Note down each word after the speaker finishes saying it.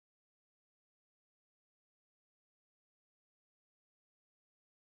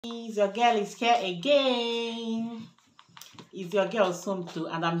guys, your girl is here again. It's your girl Sumtu,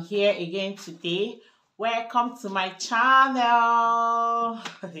 and I'm here again today. Welcome to my channel.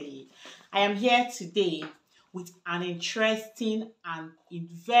 I am here today with an interesting and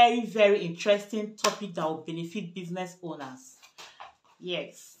very interesting topic that will benefit business owners.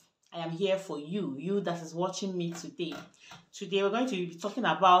 Yes, I am here for you that is watching me today. Today we're going to be talking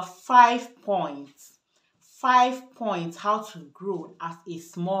about 5 points. 5 points how to grow as a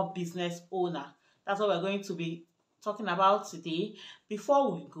small business owner. That's what we're going to be talking about today.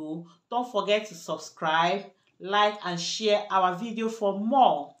 Before we go, don't forget to subscribe, like, and share our video for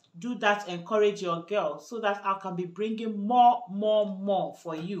more. Do that, encourage your girl so that I can be bringing more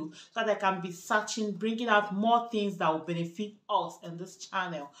for you, so that I can be searching, bringing out more things that will benefit us in this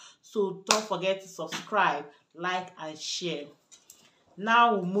channel. So don't forget to subscribe, like, and share.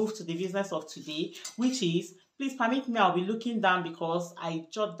 Now we'll move to the business of today, which is, please permit me, I'll be looking down because I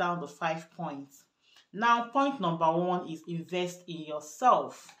jot down the 5 points. Now, point number 1 is invest in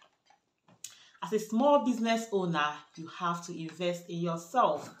yourself. As a small business owner, you have to invest in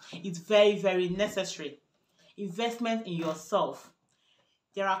yourself. It's very necessary. Investment in yourself.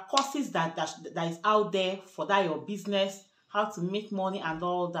 There are courses that is out there for that your business, how to make money and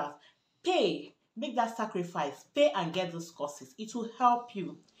all that. Pay. Make that sacrifice. Pay and get those courses. It will help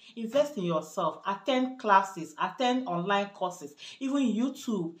you. Invest in yourself. Attend classes. Attend online courses. Even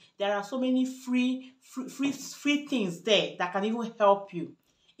YouTube. There are so many free things there that can even help you.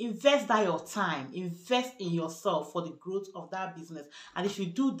 Invest that your time. Invest in yourself for the growth of that business. And if you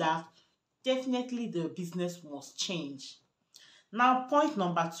do that, definitely the business must change. Now, point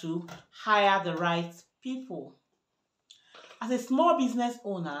number 2, hire the right people. As a small business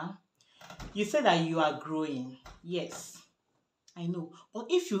owner, you say that you are growing. Yes, I know. But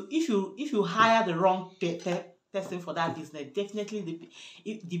if you hire the wrong person for that business, definitely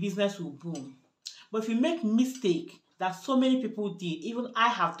the business will boom. But if you make mistake that so many people did, even I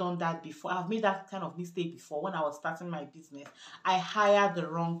have done that before. I've made that kind of mistake before when I was starting my business. I hired the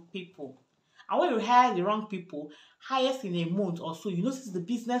wrong people. And when you hire the wrong people, highest in a month or so, you notice the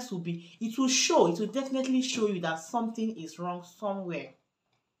business will definitely show you that something is wrong somewhere.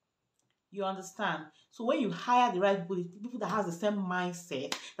 You understand? So when you hire the right people that has the same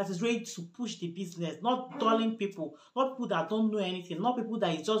mindset, that is ready to push the business, not dulling people, not people that don't know anything, not people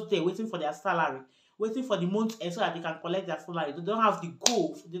that is just there waiting for their salary, waiting for the month end so that they can collect their salary. They don't have the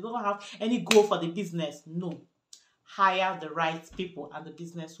goal. They don't have any goal for the business. No. Hire the right people and the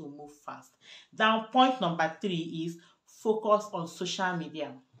business will move fast. Now, point number 3 is focus on social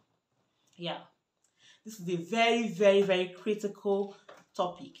media. Yeah. This is a very critical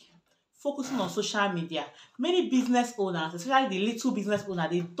topic. Focusing on social media. Many business owners, especially the little business owner,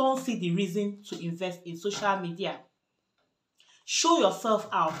 they don't see the reason to invest in social media. Show yourself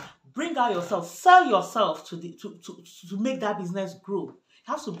out. Bring out yourself. Sell yourself to make that business grow. You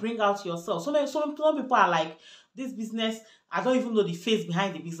have to bring out yourself. Some people are like, this business, I don't even know the face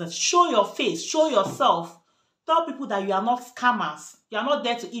behind the business. Show your face. Show yourself. Tell people that you are not scammers. You are not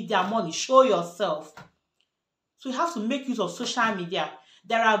there to eat their money. Show yourself. So you have to make use of social media.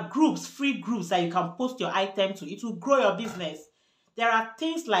 There are groups, free groups that you can post your item to. It will grow your business. There are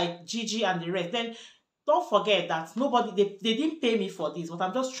things like Gigi and the rest. Then don't forget that they didn't pay me for this, but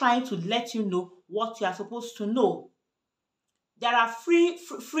I'm just trying to let you know what you are supposed to know. There are free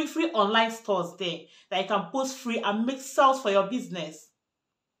online stores there that you can post free and make sales for your business.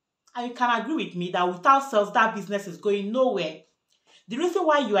 And you can agree with me that without sales, that business is going nowhere. The reason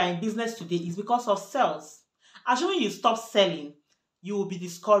why you are in business today is because of sales. Assuming you stop selling, you will be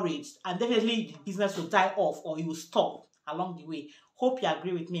discouraged and definitely the business will die off or you will stop along the way. Hope you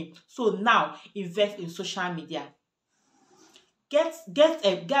agree with me. So now, invest in social media. That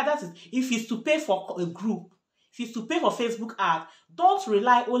is, if it's to pay for a group, if it's to pay for Facebook ad, don't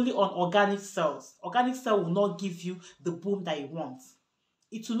rely only on organic sales. Organic sales will not give you the boom that you want.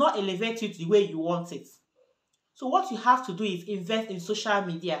 It will not elevate you to the way you want it. So what you have to do is invest in social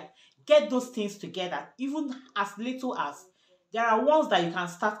media. Get those things together, even as little as. There are ones that you can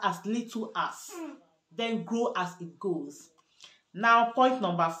start as little as, then grow as it goes. Now, point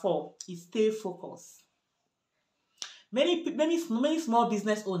number 4 is stay focused. Many small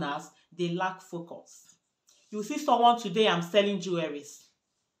business owners, they lack focus. You see someone today, I'm selling jewelries.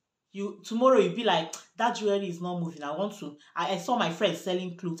 Tomorrow you'll be like, that jewelry is not moving. I saw my friend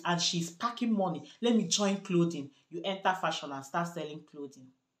selling clothes and she's packing money. Let me join clothing. You enter fashion and start selling clothing.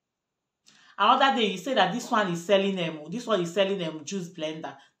 Another day you say that this one is selling juice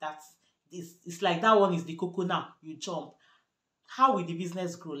blender. It's like that one is the cocoa now. You jump. How will the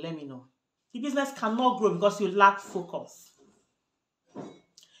business grow? Let me know. The business cannot grow because you lack focus.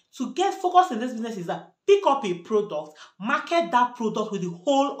 To get focused in this business is that pick up a product, market that product with the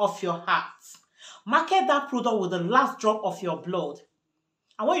whole of your heart. Market that product with the last drop of your blood.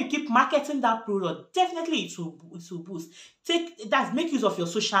 And when you keep marketing that product, definitely it will boost. Make use of your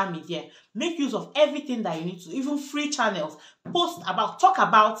social media. Make use of everything that you need to, even free channels. Talk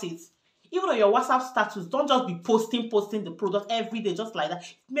about it. Even on your WhatsApp status, don't just be posting the product every day just like that.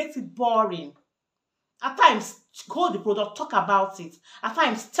 It makes it boring. At times, hold the product, talk about it. At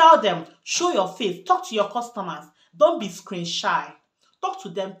times, tell them, show your face, talk to your customers. Don't be screen shy. Talk to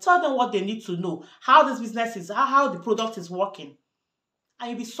them, tell them what they need to know, how this business is, how the product is working. And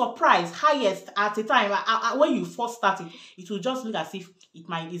you'll be surprised, highest at a time, when you first start it, it will just look as if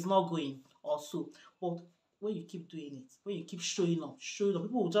it's not going or so. But when you keep doing it, when you keep showing up,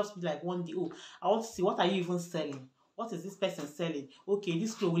 people will just be like one day, oh, I want to see, what are you even selling? What is this person selling? Okay,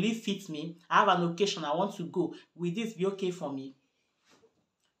 this clothes, will it fit me? I have an occasion, I want to go. Will this be okay for me?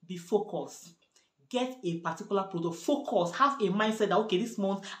 Be focused. Get a particular product. Focus. Have a mindset that, okay, this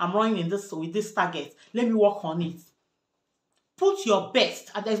month I'm running with this target. Let me work on it. Put your best.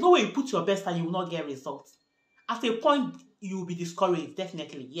 And there's no way you put your best and you will not get results. At a point, you will be discouraged,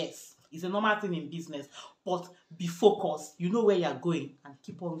 definitely. Yes, it's a normal thing in business. But be focused. You know where you're going and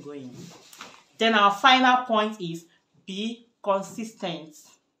keep on going. Then our final point is be consistent.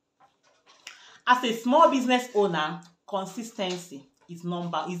 As a small business owner, consistency is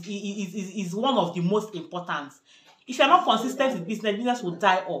one of the most important. If you're not consistent in business will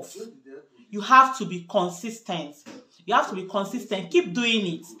die off. You have to be consistent. You have to be consistent. Keep doing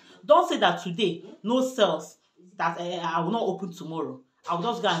it. Don't say that today, no sales, that I will not open tomorrow. I will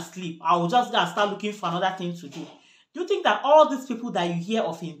just go and sleep. I will just go and start looking for another thing to do. Do you think that all these people that you hear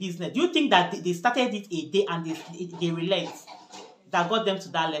of in business, do you think that they started it a day and they relent that got them to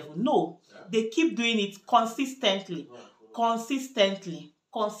that level? No. They keep doing it consistently. Consistently.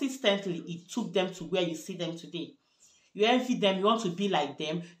 It took them to where you see them today. You envy them, you want to be like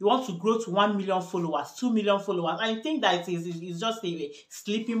them, you want to grow to 1 million followers, 2 million followers, and you think that it's just a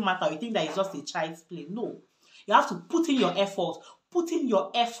sleeping matter, you think that it's just a child's play. No. You have to put in your effort. Put in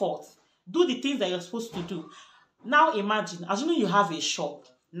your effort. Do the things that you're supposed to do. Now imagine, assuming you have a shop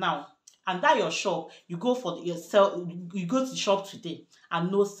now, and that your shop, you go you go to the shop today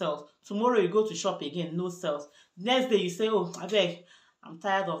and no sales. Tomorrow you go to shop again, no sales. Next day you say, oh, I'm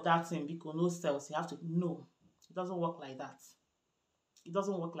tired of that thing because no sales. You have to, no, it doesn't work like that. It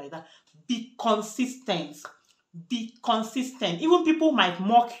doesn't work like that. Be consistent. Be consistent. Even people might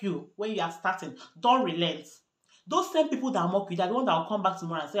mock you when you are starting. Don't relent. Those same people that mock you, they're the one that will come back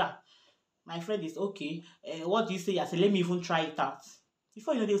tomorrow and say, my friend is okay. What do you say? I say, let me even try it out.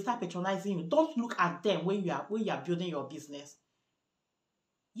 Before you know, they'll start patronizing you. Don't look at them when you are building your business.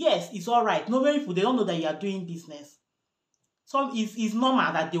 Yes, it's all right. No many people, they don't know that you are doing business. So it's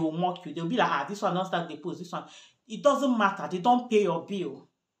normal that they will mock you. They'll be like, this one don't start the post. This one, it doesn't matter. They don't pay your bill.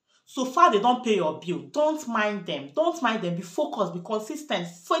 So far, they don't pay your bill. Don't mind them. Don't mind them. Be focused. Be consistent.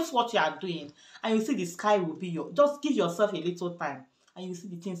 Face what you are doing, and you see the sky will be your. Just give yourself a little time, and you see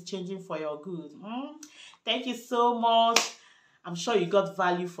the things changing for your good. Thank you so much. I'm sure you got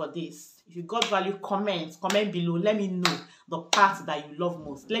value for this. If you got value, comment below. Let me know the part that you love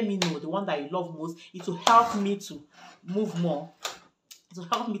most. Let me know the one that you love most. It will help me to move more. It will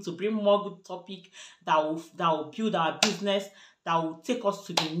help me to bring more good topic that will build our business, that will take us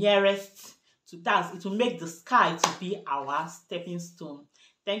to the nearest to that. It will make the sky to be our stepping stone.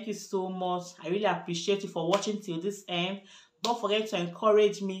 Thank you so much. I really appreciate you for watching till this end. Don't forget to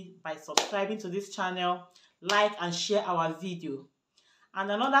encourage me by subscribing to this channel, like and share our video. And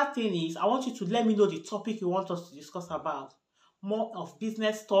another thing is, I want you to let me know the topic you want us to discuss about. More of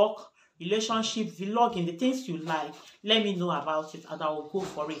business talk, relationship, vlogging, the things you like. Let me know about it and I will go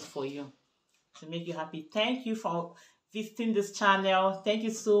for it for you to make you happy. Thank you for visiting this channel. Thank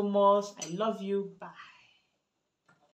you so much. I love you. Bye.